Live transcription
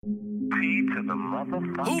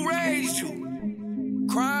Who raised you?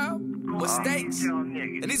 Crime? Mistakes?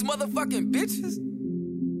 And these motherfucking bitches?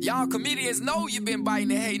 Y'all comedians know you been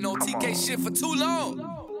biting and hating on TK shit for too long.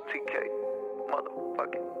 TK.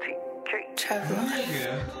 Motherfucking TK.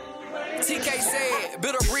 Yeah. TK said,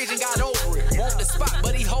 built a bridge and got over it. Want the spot,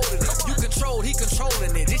 but he holding it. You controlled, he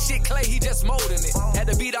controlling it. This shit clay, he just molding it. Had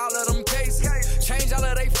to beat all of them cases, change all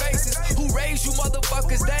of they faces. Who raised you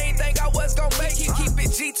motherfuckers? They ain't think I was gonna make it. Keep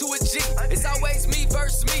it G to a G. It's always me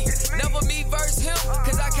versus me. Never me versus him,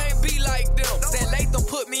 cause I can't be like them. Said Latham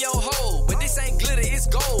put me on hold, but this ain't glitter, it's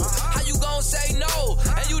gold. How you gonna say no,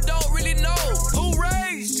 and you don't really know? Who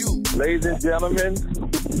raised you? Ladies and gentlemen,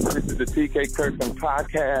 this is the TK Kirkland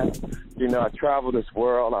podcast. You know, I travel this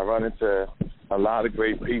world. I run into a lot of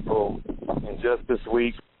great people. And just this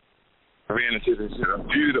week, I ran into this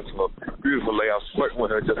beautiful lady. I was flirting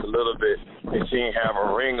with her just a little bit, and she didn't have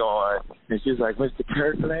a ring on. And she's like, Mr.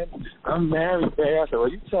 Kirkland, I'm married, babe. I said,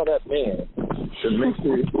 well, you tell that man to make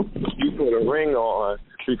sure you put a ring on,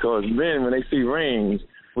 because men, when they see rings,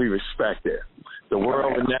 we respect it. The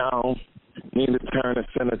world now, Nina Turner,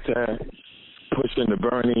 Senator, pushing the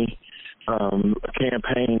Bernie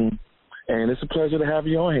campaign. And it's a pleasure to have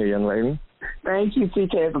you on here, young lady. Thank you,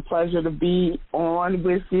 TK. It's a pleasure to be on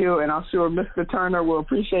with you, and I'm sure Mr. Turner will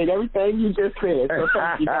appreciate everything you just said. So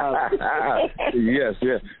thank you. Yes.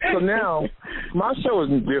 So now, my show is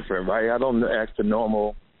different, right? I don't ask the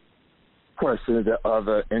normal questions that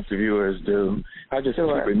other interviewers do. I just keep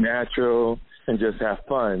it natural and just have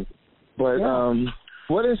fun. But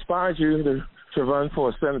what inspired you to run for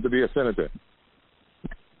a senator, to be a senator?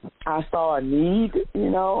 I saw a need,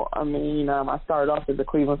 I started off as a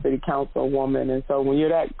Cleveland City Councilwoman, and so when you're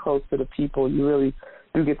that close to the people, you really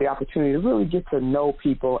do get the opportunity to really get to know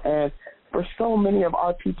people. And for so many of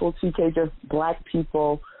our people, TK, just black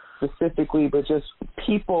people specifically, but just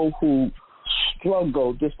people who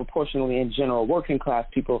struggle disproportionately in general, working class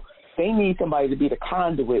people, they need somebody to be the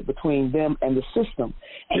conduit between them and the system.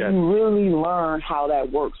 And you really learn how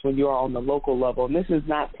that works when you're on the local level. And this is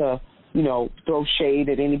not to throw shade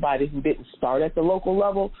at anybody who didn't start at the local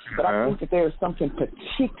level. But I think that there is something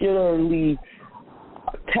particularly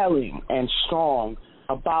telling and strong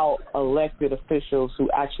about elected officials who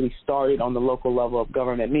actually started on the local level of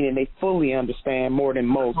government, meaning they fully understand more than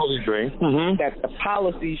most that the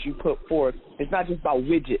policies you put forth, it's not just about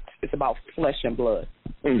widgets, it's about flesh and blood.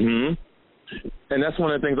 And that's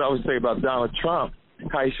one of the things I always say about Donald Trump,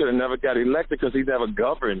 how he should have never got elected because he never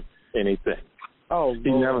governed anything. Oh,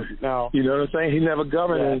 he never, no. You know what I'm saying? He never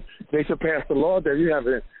governed. And they should pass the law that you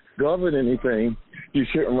haven't governed anything, you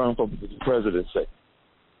shouldn't run for presidency.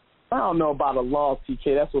 I don't know about a law,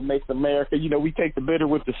 TK. That's what makes America, we take the bitter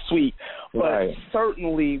with the sweet. But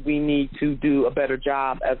certainly we need to do a better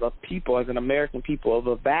job as a people, as an American people, of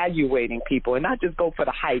evaluating people and not just go for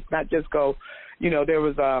the hype, not just go, there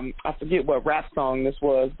was, I forget what rap song this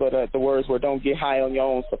was, but the words were, don't get high on your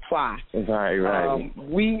own supply. Right.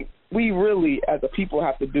 We really, as a people,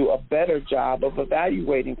 have to do a better job of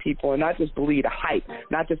evaluating people and not just believe the hype,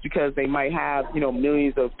 not just because they might have,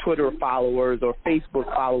 millions of Twitter followers or Facebook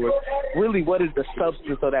followers. Really, what is the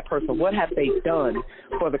substance of that person? What have they done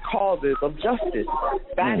for the causes of justice?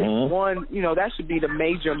 That is one, that should be the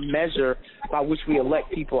major measure by which we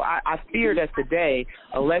elect people. I fear that today,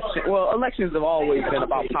 elections have always been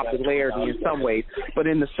about popularity in some ways, but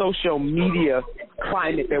in the social media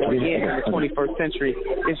climate that we're in the 21st century,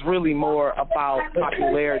 it's really more about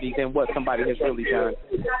popularity than what somebody has really done.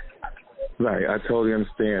 Right, I totally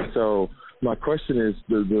understand. So my question is,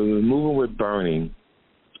 the moving with Bernie,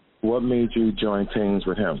 what made you join teams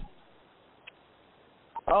with him?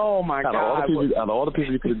 Oh, my God. Out of all the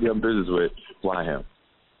people you could have done business with, why him?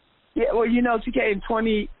 Yeah, well, TK, in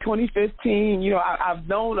 2015, I've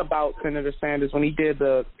known about Senator Sanders when he did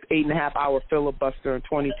the 8.5-hour filibuster in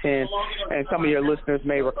 2010, and some of your listeners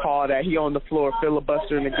may recall that he on the floor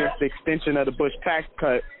filibustering against the extension of the Bush tax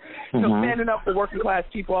cut. So standing up for working class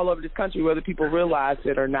people all over this country, whether people realize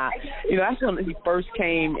it or not, that's when he first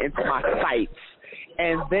came into my sights.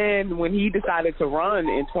 And then when he decided to run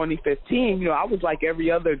in 2015, I was like every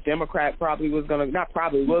other Democrat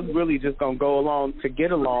was really just going to go along to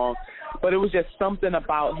get along. But it was just something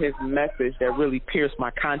about his message that really pierced my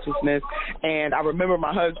consciousness. And I remember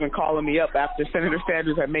my husband calling me up after Senator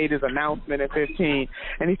Sanders had made his announcement at 15.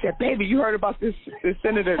 And he said, baby, you heard about this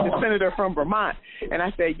senator from Vermont? And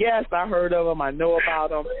I said, yes, I heard of him. I know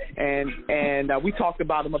about him. And we talked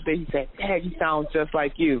about him a bit. He said, Dad, he sounds just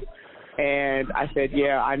like you. And I said,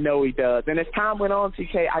 yeah, I know he does. And as time went on,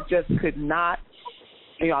 TK, I just could not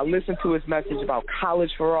I listened to his message about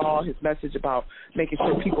college for all, his message about making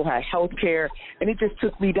sure people had health care, and it just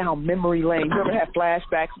took me down memory lane. You ever had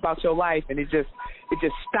flashbacks about your life, and it just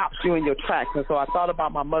stops you in your tracks. And so I thought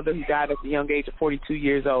about my mother who died at the young age of 42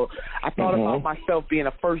 years old. I thought about myself being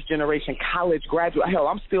a first-generation college graduate. Hell,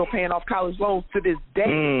 I'm still paying off college loans to this day.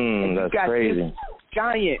 And that's crazy. This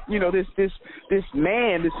giant, this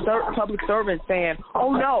man, this public servant saying,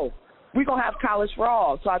 oh, no, we're going to have college for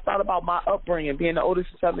all. So I thought about my upbringing, being the oldest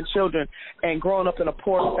of 7 children and growing up in a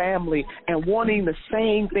poor family and wanting the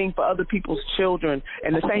same thing for other people's children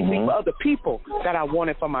and the same thing for other people that I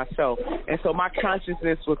wanted for myself. And so my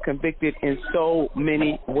consciousness was convicted in so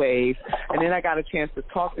many ways. And then I got a chance to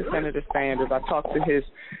talk to Senator Sanders. I talked to his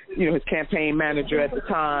campaign manager at the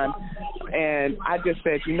time. And I just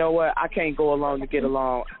said, you know what, I can't go along to get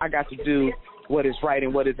along. I got to do what is right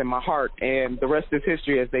and what is in my heart, and the rest is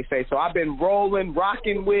history, as they say. So I've been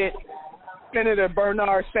rocking with Senator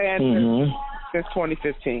Bernard Sanders since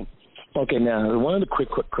 2015. Okay, now, one of the quick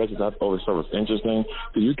questions I've always thought was interesting,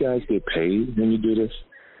 do you guys get paid when you do this,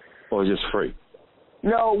 or just free?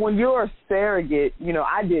 No, when you're a surrogate,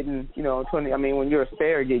 I didn't, when you're a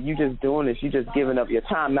surrogate, you just doing this, you just giving up your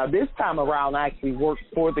time. Now, this time around, I actually worked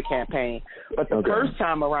for the campaign, but the first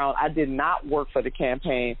time around, I did not work for the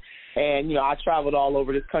campaign. And, I traveled all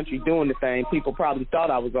over this country doing the thing. People probably thought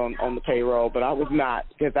I was on the payroll, but I was not,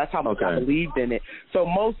 because that's how much I believed in it. So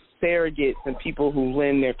most surrogates and people who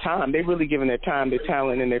lend their time, they're really giving their time, their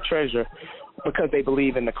talent, and their treasure because they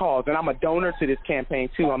believe in the cause. And I'm a donor to this campaign,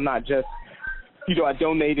 too. I'm not just, I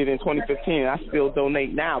donated in 2015, and I still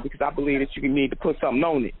donate now because I believe that you need to put something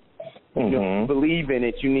on it. If you believe in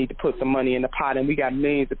it, you need to put some money in the pot, and we got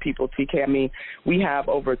millions of people, TK. I mean, we have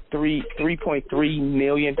over 3.3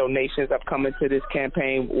 million donations that have come into this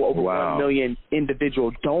campaign, over 1 million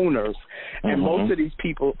individual donors, and most of these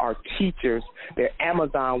people are teachers, they're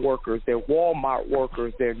Amazon workers, they're Walmart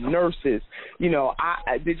workers, they're nurses,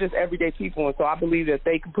 they're just everyday people, and so I believe that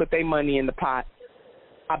they can put their money in the pot.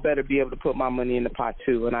 I better be able to put my money in the pot,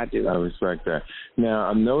 too, and I do. I respect that. Now,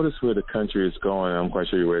 I've noticed where the country is going. I'm quite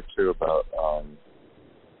sure you're aware, too, about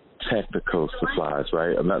technical supplies,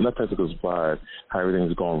 right? Not technical supplies, how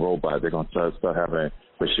everything's going robot. They're going to start having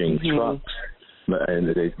machine trucks, and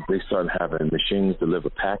they start having machines deliver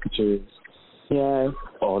packages. Yeah.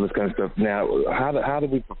 All this kind of stuff. Now, how do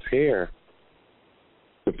we prepare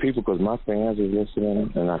the people? Because my fans are listening,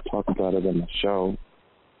 and I talk about it in the show,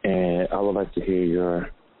 and I would like to hear your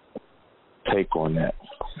take on that.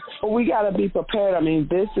 Well, we got to be prepared. I mean,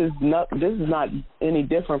 this is not any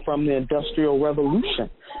different from the Industrial Revolution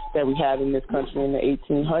that we had in this country in the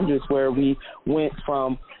 1800s, where we went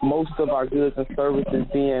from most of our goods and services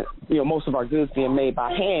being, most of our goods being made by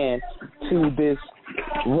hand, to this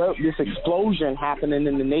explosion happening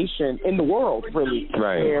in the nation, in the world, really,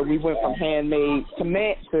 where we went from handmade to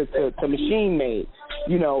machine made.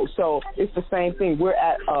 So it's the same thing. We're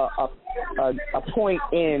at a point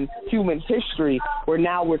in human history where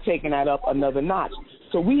now we're taking that up another notch.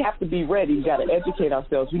 So we have to be ready. We got to educate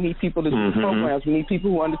ourselves. We need people to do programs. We need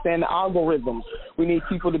people who understand the algorithms. We need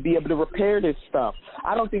people to be able to repair this stuff.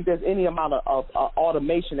 I don't think there's any amount of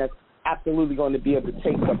automation that's absolutely going to be able to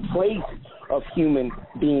take the place of human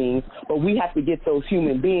beings, but we have to get those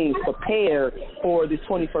human beings prepared for this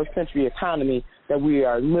 21st century economy that we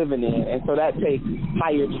are living in. And so that takes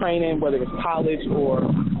higher training, whether it's college or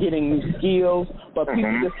getting new skills. But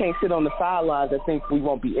people just can't sit on the sidelines and think we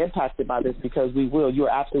won't be impacted by this, because we will. You're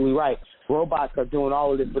absolutely right. Robots are doing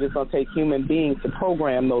all of this, but it's going to take human beings to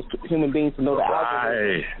program those human beings to know the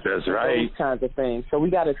algorithms. That's right. Those kinds of things. So we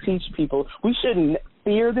got to teach people. We shouldn't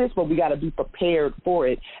fear this, but we got to be prepared for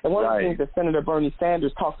it. And one of the things that Senator Bernie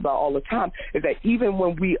Sanders talks about all the time is that even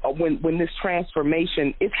when this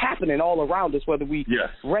transformation is happening all around us, whether we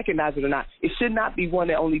recognize it or not, it should not be one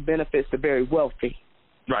that only benefits the very wealthy.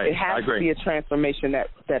 Right. It has to be a transformation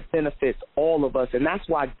that benefits all of us, and that's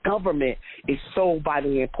why government is so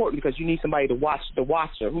vitally important, because you need somebody to watch the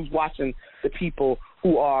watcher, who's watching the people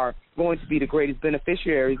who are going to be the greatest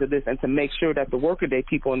beneficiaries of this, and to make sure that the workaday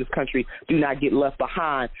people in this country do not get left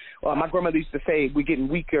behind. My grandmother used to say, we're getting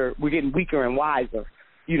weaker and wiser,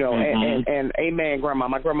 and amen, Grandma.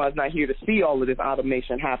 My grandma's not here to see all of this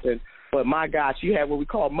automation happen, but my God, she had what we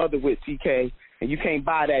call mother wit, TK. And you can't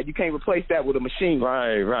buy that. You can't replace that with a machine.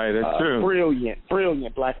 Right. That's true.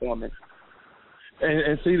 Brilliant black woman.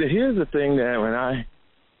 And see, here's the thing, that when I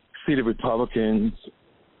see the Republicans,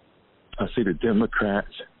 I see the Democrats,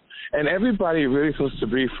 and everybody really supposed to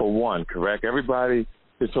be for one, correct? Everybody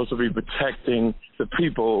is supposed to be protecting the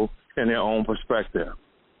people in their own perspective.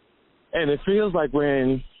 And it feels like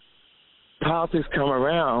when politics come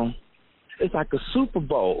around, it's like a Super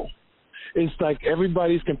Bowl. It's like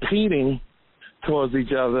everybody's competing towards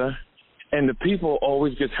each other, and the people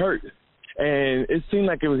always get hurt. And it seemed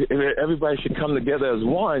like everybody should come together as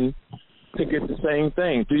one to get the same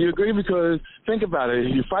thing. Do you agree? Because think about it.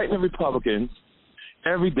 You're fighting the Republicans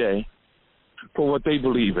every day for what they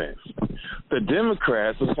believe in. The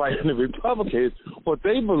Democrats are fighting the Republicans what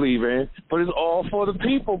they believe in, but it's all for the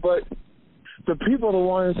people. But the people are the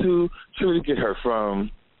ones who truly get hurt from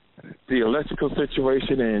the electrical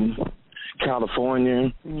situation in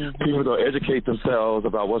California. Mm-hmm. People don't educate themselves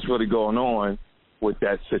about what's really going on with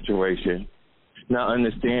that situation. Now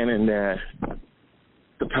understanding that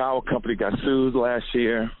the power company got sued last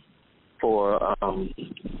year for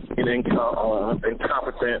being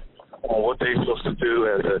incompetent on what they're supposed to do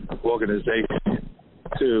as an organization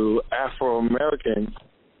to Afro-Americans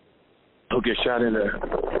who get shot in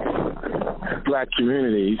the black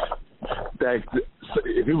communities. That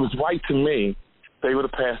if it was white to me, they would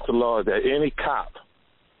have passed a law that any cop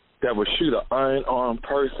that would shoot an unarmed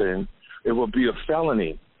person, it would be a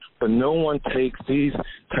felony. But no one takes these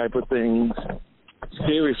type of things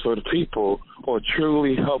serious for the people or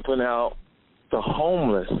truly helping out the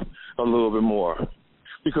homeless a little bit more.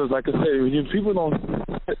 Because, like I said, people don't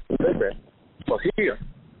live it. So here,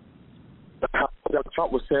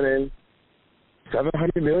 Trump was sending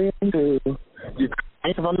 $700 million to Ukraine,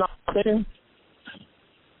 if I'm not mistaken.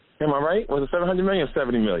 Am I right? Was it $700 million or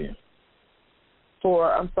 $70 million?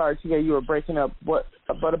 I'm sorry, TK, you were breaking up. What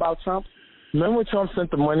about Trump? Remember when Trump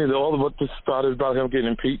sent the money to all of what this started about him getting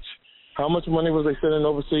impeached? How much money was they sending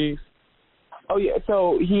overseas? Oh, yeah.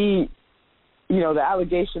 So he, the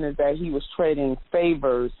allegation is that he was trading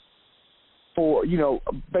favors for,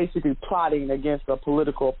 basically plotting against a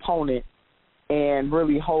political opponent and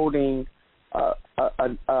really holding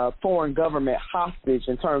a foreign government hostage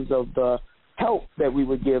in terms of the help that we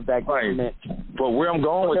would give that government. Right. But where I'm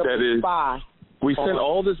going with that is we send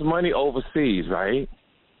all this money overseas, right?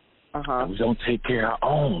 Uh-huh. We don't take care of our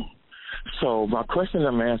own. So my question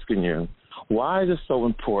I'm asking you, why is it so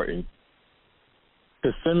important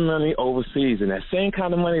to send money overseas and that same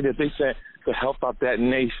kind of money that they sent to help out that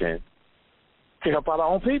nation, to help out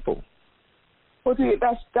our own people? Well,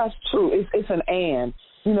 that's true. It's an and.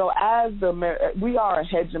 As we are a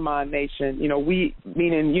hegemon nation.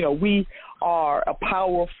 We are a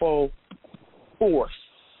powerful force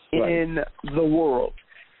in the world,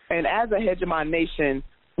 and as a hegemon nation,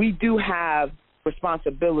 we do have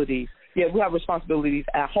responsibilities. Yeah, we have responsibilities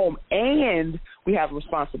at home, and we have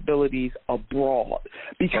responsibilities abroad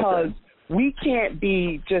because we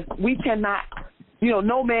cannot,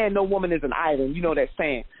 no man, no woman is an island. You know that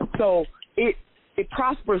saying. So it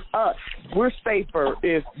prospers us. We're safer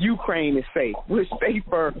if Ukraine is safe. We're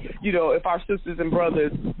safer, if our sisters and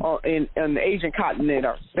brothers in the Asian continent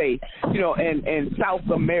are safe, and South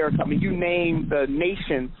America. I mean, you name the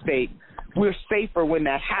nation state. We're safer when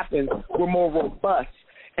that happens. We're more robust.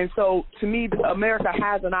 And so, to me, America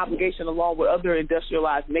has an obligation, along with other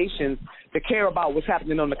industrialized nations, to care about what's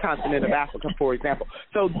happening on the continent of Africa, for example.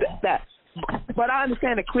 So but I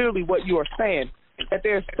understand clearly what you are saying, that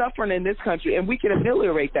there's suffering in this country, and we can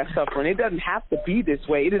ameliorate that suffering. It doesn't have to be this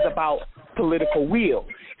way. It is about political will.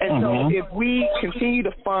 And so if we continue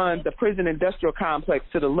to fund the prison industrial complex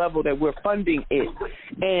to the level that we're funding it,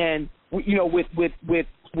 and,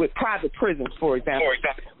 with private prisons, for example,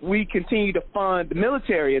 we continue to fund the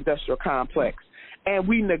military industrial complex, and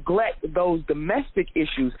we neglect those domestic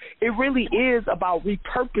issues, it really is about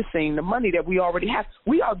repurposing the money that we already have.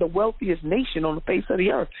 We are the wealthiest nation on the face of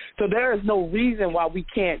the earth, so there is no reason why we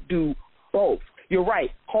can't do both. You're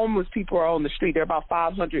right. Homeless people are on the street. There are about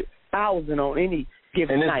 500,000 on any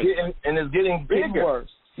given night. And it's getting bigger. Worse.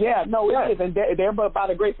 Yeah, no, it is. And there, but by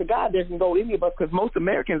the grace of God, there can go any of us, because most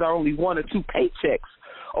Americans are only 1 or 2 paychecks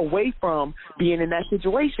away from being in that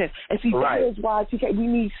situation. And see, that is why, TK, we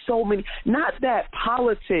need so many. Not that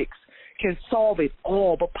politics can solve it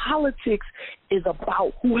all, but politics is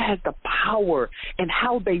about who has the power and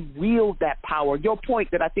how they wield that power. Your point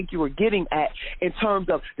that I think you were getting at in terms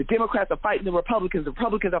of the Democrats are fighting the Republicans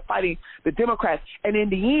are fighting the Democrats, and in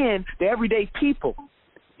the end, the everyday people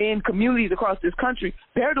in communities across this country,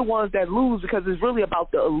 they're the ones that lose, because it's really about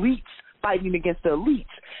the elites fighting against the elites.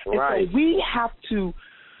 And so we have to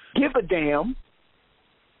give a damn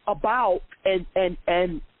about and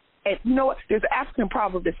you know what? There's an African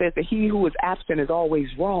proverb that says that he who is absent is always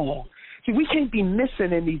wrong. See, we can't be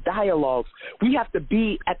missing in these dialogues. We have to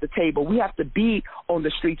be at the table. We have to be on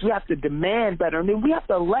the streets. We have to demand better. And then we have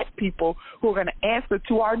to elect people who are going to answer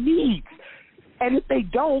to our needs. And if they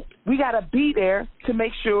don't, we got to be there to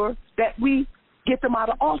make sure that we get them out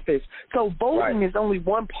of office. So voting is only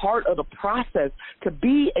one part of the process. To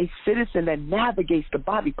be a citizen that navigates the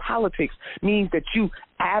body politics means that you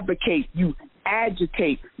advocate, you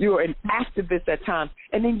agitate, you're an activist at times.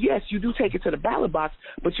 And then, yes, you do take it to the ballot box,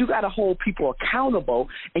 but you got to hold people accountable,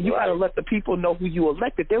 and you got to let the people know who you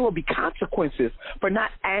elected. There will be consequences for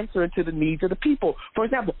not answering to the needs of the people. For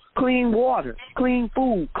example, clean water, clean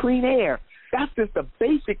food, clean air. That's just a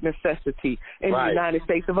basic necessity in the United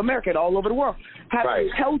States of America and all over the world.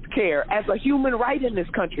 Having health care as a human right in this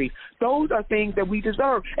country, those are things that we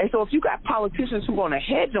deserve. And so if you got politicians who are going to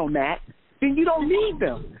hedge on that, then you don't need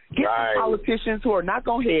them. Get some politicians who are not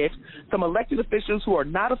going to hedge, some elected officials who are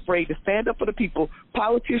not afraid to stand up for the people,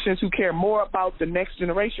 politicians who care more about the next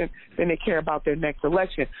generation than they care about their next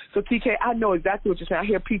election. So, TK, I know exactly what you're saying. I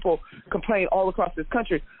hear people complain all across this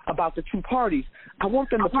country about the two parties. I want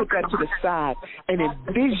them to put that to the side and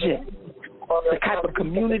envision the type of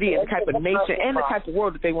community and the type of nation and the type of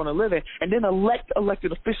world that they want to live in, and then elect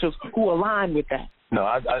elected officials who align with that. No,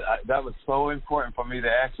 that was so important for me to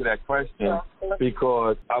ask you that question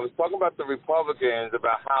because I was talking about the Republicans,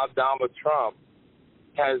 about how Donald Trump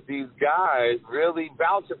has these guys really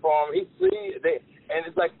vouching for him. And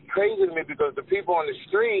it's like crazy to me because the people on the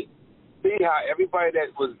street see how everybody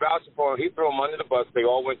that was vouching for him, he threw them under the bus. They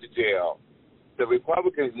all went to jail. The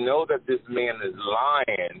Republicans know that this man is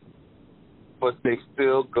lying, but they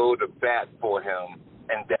still go to bat for him,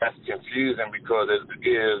 and that's confusing because it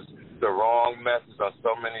gives the wrong message on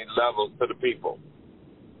so many levels to the people.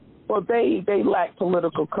 Well, they lack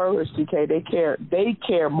political courage, TK. They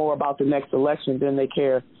care more about the next election than they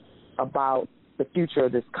care about the future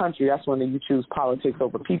of this country. That's when you choose politics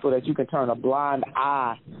over people, that you can turn a blind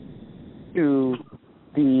eye to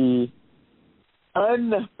the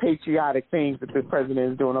unpatriotic things that this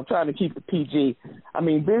president is doing. I'm trying to keep it PG. I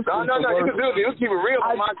mean, this No, you can do it. You keep it real.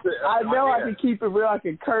 I know I can keep it real. I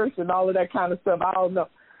can curse and all of that kind of stuff. I don't know.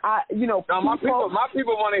 My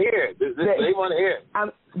people want to hear it. They want to hear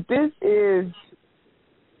it. This is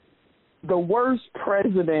the worst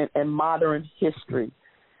president in modern history.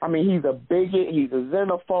 I mean, he's a bigot. He's a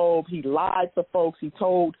xenophobe. He lied to folks. He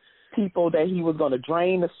told people that he was going to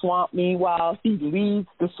drain the swamp. Meanwhile, he leads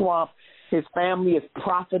the swamp. His family is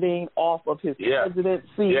profiting off of his presidency.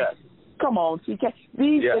 Yes. Come on, TK.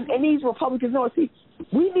 These Republicans know. See,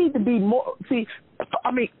 we need to be more. See,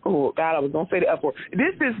 I mean, oh, God, I was going to say the F word.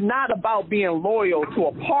 This is not about being loyal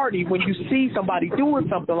to a party when you see somebody doing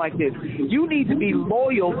something like this. You need to be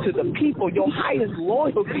loyal to the people. Your highest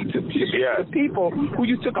loyalty to the people who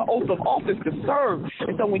you took an oath of office to serve.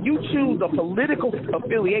 And so when you choose a political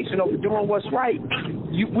affiliation over doing what's right,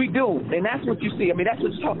 we do. And that's what you see. I mean,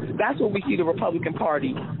 that's what we see the Republican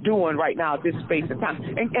Party doing right now at this space and time.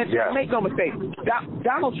 And make no mistake,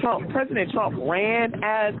 Donald Trump, President Trump, ran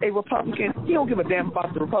as a Republican. He don't give a damn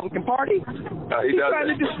about the Republican Party. He's trying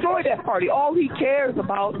to destroy that party. All he cares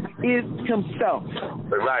about is himself.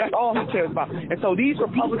 Right. That's all he cares about. And so these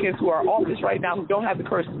Republicans who are in office right now, who don't have the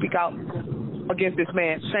courage to speak out against this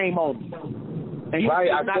man, shame on them. And he's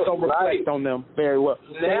not going to reflect on them very well.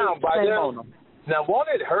 Now, won't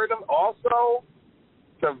it hurt him also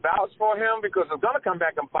to vouch for him because it's going to come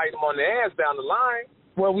back and bite him on the ass down the line?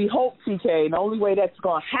 Well, we hope, TK, and the only way that's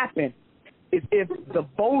going to happen is if the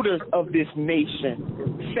voters of this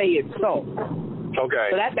nation say it so. Okay.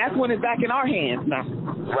 So that's when it's back in our hands now.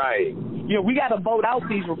 Right. We got to vote out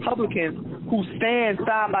these Republicans who stand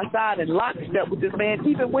side by side in lockstep with this man,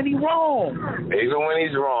 even when he's wrong. Even when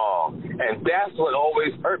he's wrong. And that's what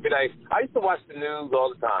always hurt me. I used to watch the news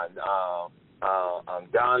all the time.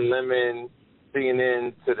 Don Lemon,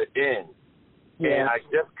 CNN to the end. Yeah. And I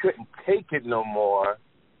just couldn't take it no more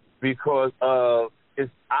because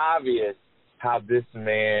it's obvious how this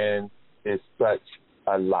man is such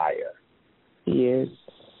a liar. He is.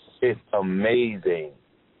 It's amazing.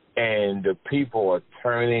 And the people are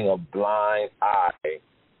turning a blind eye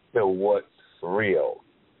to what's real.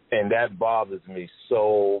 And that bothers me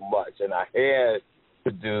so much. And I had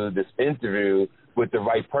to do this interview with the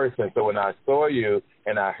right person. So when I saw you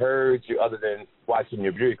and I heard you, other than watching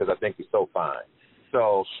your beauty, because I think you're so fine.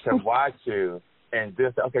 So to watch you and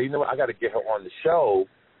just, okay, you know what, I got to get her on the show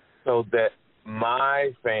so that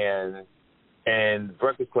my fans and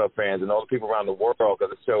Breakfast Club fans and all the people around the world,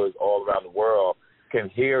 because the show is all around the world, can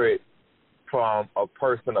hear it from a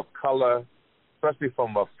person of color, especially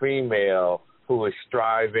from a female who is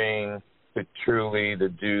striving to truly to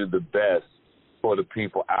do the best for the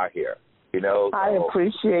people out here. I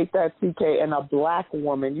appreciate that, TK, and a black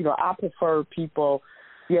woman. I prefer people,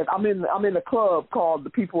 Yes, I'm in a club called the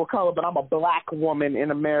People of Color, but I'm a black woman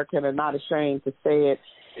in America and not ashamed to say it.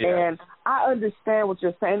 Yeah. And I understand what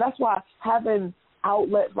you're saying. That's why having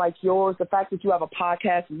outlets like yours, the fact that you have a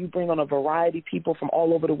podcast and you bring on a variety of people from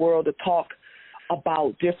all over the world to talk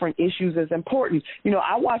about different issues is important. You know,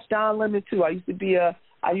 I watch Don Lemon too. I used to be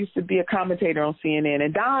a commentator on CNN,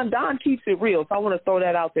 and Don keeps it real. So I want to throw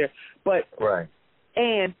that out there. But right.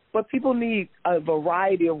 But people need a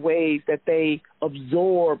variety of ways that they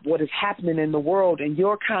absorb what is happening in the world, and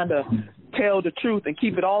you're kind of tell the truth and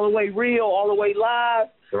keep it all the way real, all the way live.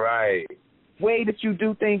 Right. Way that you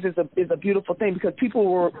do things is a beautiful thing, because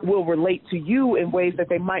people will relate to you in ways that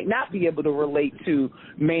they might not be able to relate to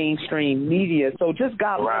mainstream media. So just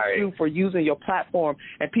God bless you for using your platform,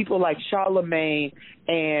 and people like Charlamagne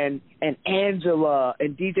and Angela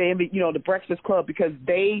and DJ Envy, you know, the Breakfast Club, because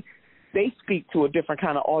they speak to a different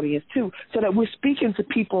kind of audience too, so that we're speaking to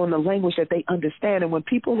people in the language that they understand. And when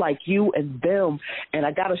people like you and them, and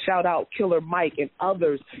I got to shout out Killer Mike and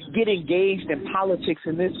others, get engaged in politics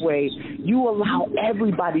in this way, you allow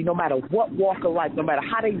everybody, no matter what walk of life, no matter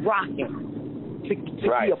how they rocking, to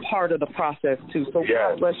be a part of the process too. So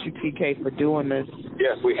God bless you, TK, for doing this.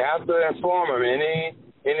 Yes, we have to inform them any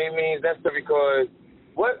means necessary, because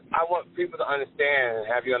what I want people to understand and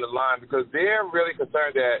have you on the line, because they're really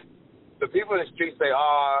concerned that the people in the streets say,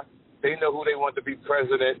 they know who they want to be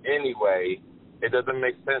president anyway. It doesn't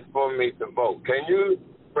make sense for me to vote. Can you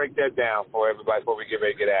break that down for everybody before we get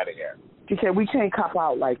ready to get out of here? Okay, we can't cop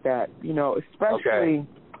out like that, you know, especially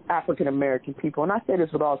African-American people. And I say this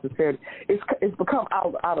with all sincerity. It's become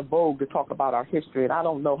out of vogue to talk about our history, and I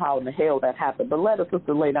don't know how in the hell that happened, but let us just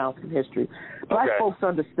lay down some history. Black folks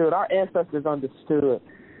understood, our ancestors understood,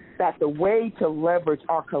 that the way to leverage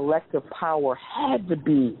our collective power had to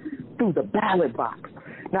be through the ballot box.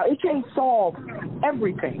 Now, it can't solve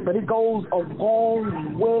everything, but it goes a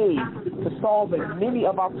long way to solving many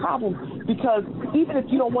of our problems, because even if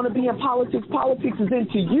you don't want to be in politics, politics is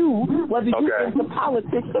into you, whether you're into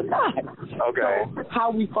politics or not. So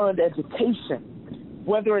how we fund education,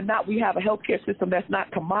 whether or not we have a healthcare system that's not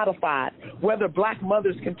commodified, whether black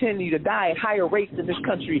mothers continue to die at higher rates in this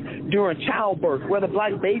country during childbirth, whether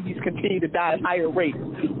black babies continue to die at higher rates,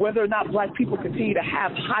 whether or not black people continue to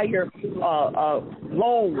have higher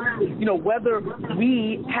loans, you know, whether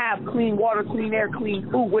we have clean water, clean air, clean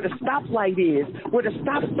food, where the stoplight is, where the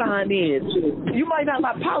stop sign is. You might not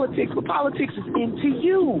like politics, but politics is into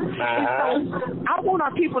you. And so I want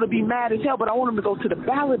our people to be mad as hell, but I want them to go to the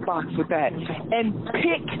ballot box with that and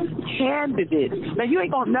pick candidates. Now, you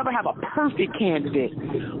ain't going to never have a perfect candidate,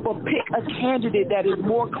 but pick a candidate that is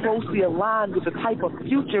more closely aligned with the type of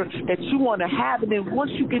future that you want to have. And then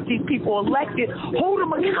once you get these people elected, hold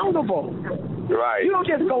them accountable. Right. You don't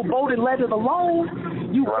just go vote and let it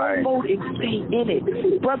alone. You go vote and stay in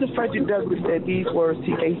it. Brother Frederick Douglass said these words,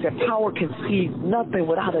 TK. He said, power conceives nothing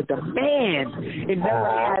without a demand. It never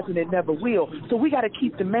has and it never will. So we got to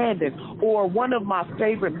keep demanding. Or one of my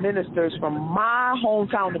favorite ministers from my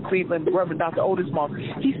hometown of Cleveland, Reverend Dr. Otis Moss,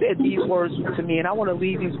 he said these words to me, and I want to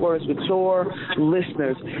leave these words with your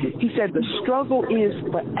listeners. He said, the struggle is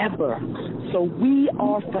forever, so we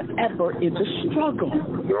are forever in the struggle.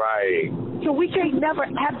 Right. So we can't never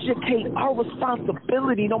abdicate our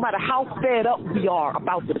responsibility, no matter how fed up we are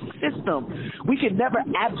about the system. We can never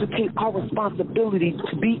abdicate our responsibility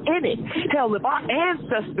to be in it. Hell, if our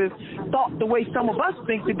ancestors thought the way some of us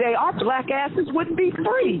think today, our black asses wouldn't be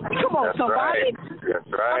free. Come on, somebody. That's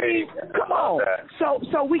right. I mean, come on.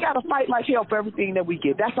 So we got to fight like hell for everything that we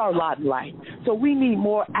get. That's our lot in life. So we need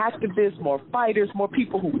more activists, more fighters, more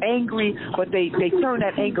people who are angry, but they turn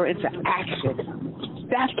that anger into action.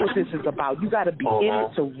 That's what this is about. You got to be in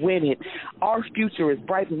it to win it. Our future is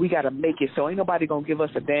bright, but we got to make it. So ain't nobody going to give us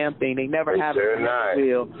a damn thing. They never have it.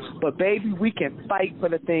 Will. But, baby, we can fight for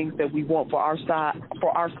the things that we want for our side,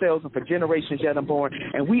 for ourselves and for generations yet unborn.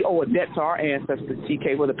 And we owe a debt to our ancestors,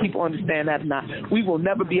 TK, whether people understand that or not. We will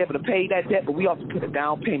never be able to pay that debt, but we ought to put a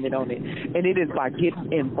down payment on it. And it is by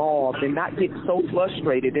getting involved and not getting so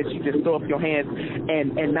frustrated that you just throw up your hands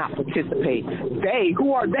and not participate. They,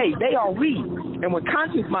 who are they? They are we. And when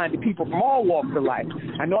conscious-minded people from all walks of life,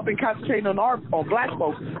 I know I've been concentrating on black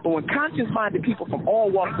folks, but when conscious-minded people from all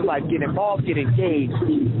walks of life get involved, get engaged,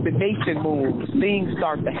 the nation moves, things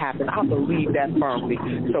start to happen. I believe that firmly.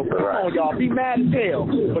 So come on, y'all, be mad as hell,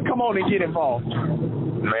 but come on and get involved.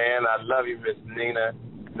 Man, I love you, Miss Nina.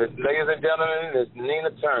 Ladies and gentlemen, Miss Nina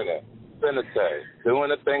Turner, Senator, doing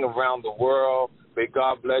a thing around the world. May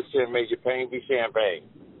God bless you and may your pain be champagne.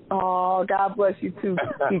 Oh, God bless you too,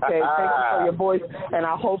 TK. Thank you for your voice, and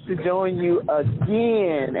I hope to join you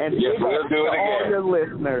again. And yes, we'll do it again. All your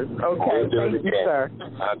listeners. Okay, thank you, sir.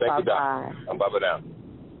 Thank you, Doc. Bye-bye now.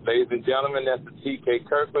 Ladies and gentlemen, that's the TK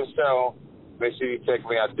Kirkland Show. Make sure you check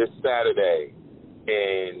me out this Saturday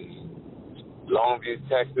in Longview,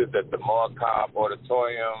 Texas at the Mark Cobb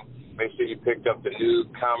Auditorium. Make sure you pick up the new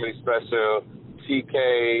comedy special,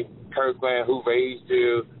 TK Kirkland, Who Raised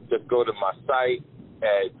You. Just go to my site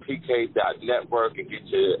at tk.network and get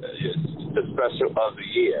the special of the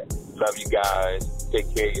year. Love you guys. Take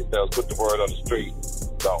care of yourselves. Put the word on the street.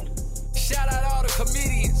 Go. Shout out all the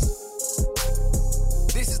comedians.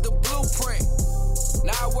 This is the blueprint.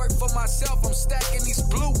 Now I work for myself. I'm stacking these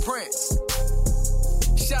blueprints.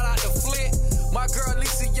 Shout out to Flint, my girl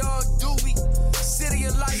Lisa Young, Doobie, City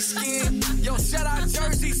of Light Skin. Yo, shout out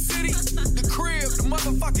Jersey City, the crib, the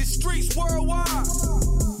motherfucking streets worldwide.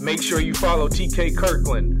 Make sure you follow TK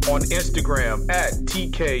Kirkland on Instagram at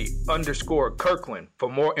TK_Kirkland. For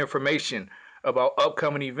more information about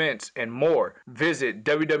upcoming events and more, visit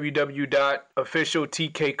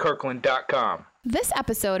www.officialtkkirkland.com. This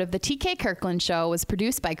episode of the TK Kirkland Show was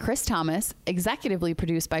produced by Chris Thomas, executively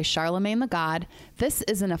produced by Charlemagne the God. This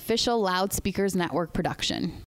is an official Loudspeakers Network production.